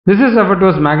This is referred to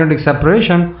as magnetic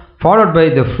separation, followed by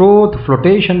the Froth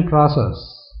flotation process.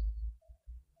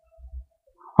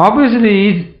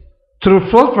 Obviously,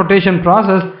 through Froth flotation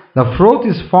process, the froth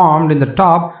is formed in the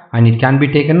top and it can be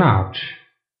taken out.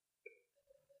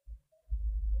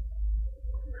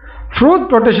 Froth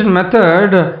flotation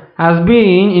method has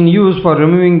been in use for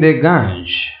removing the ganj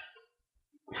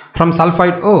from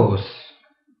sulphide ores.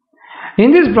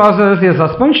 In this process, a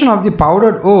suspension of the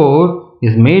powdered ore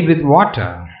is made with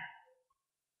water.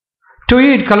 To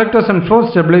it, collectors and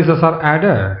froth stabilizers are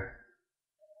added.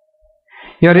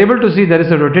 You are able to see there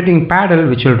is a rotating paddle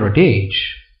which will rotate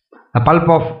the pulp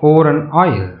of ore and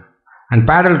oil, and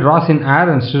paddle draws in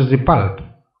air and stirs the pulp,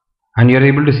 and you are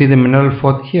able to see the mineral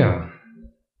froth here.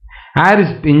 Air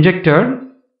is injected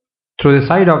through the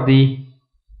side of the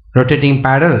rotating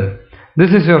paddle.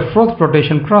 This is your froth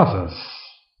flotation process.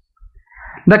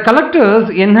 The collectors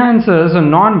enhances the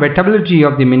non-wettability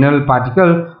of the mineral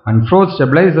particle, and froth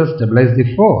stabilizers stabilize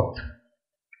the froth.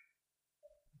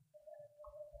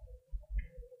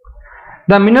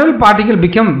 The mineral particle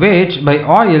become wet by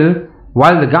oil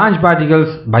while the ganj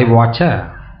particles by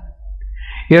water.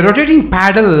 A rotating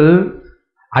paddle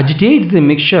agitates the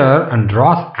mixture and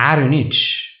draws air in it.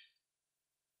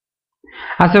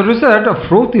 As a result, a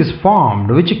froth is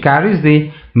formed which carries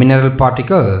the mineral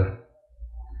particle.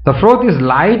 The froth is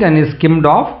light and is skimmed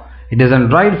off. It is then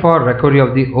dried for recovery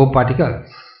of the ore particles.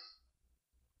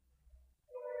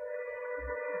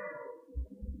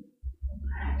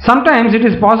 Sometimes it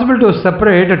is possible to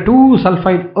separate two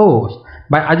sulphide ores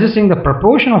by adjusting the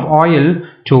proportion of oil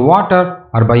to water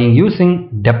or by using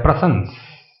depressants.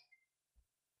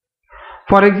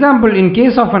 For example, in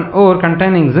case of an ore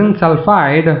containing zinc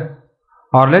sulphide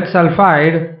or lead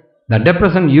sulphide, the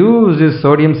depressant used is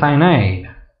sodium cyanide.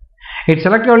 It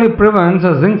selectively prevents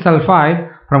zinc sulphide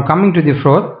from coming to the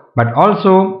froth, but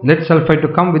also lead sulphide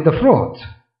to come with the froth.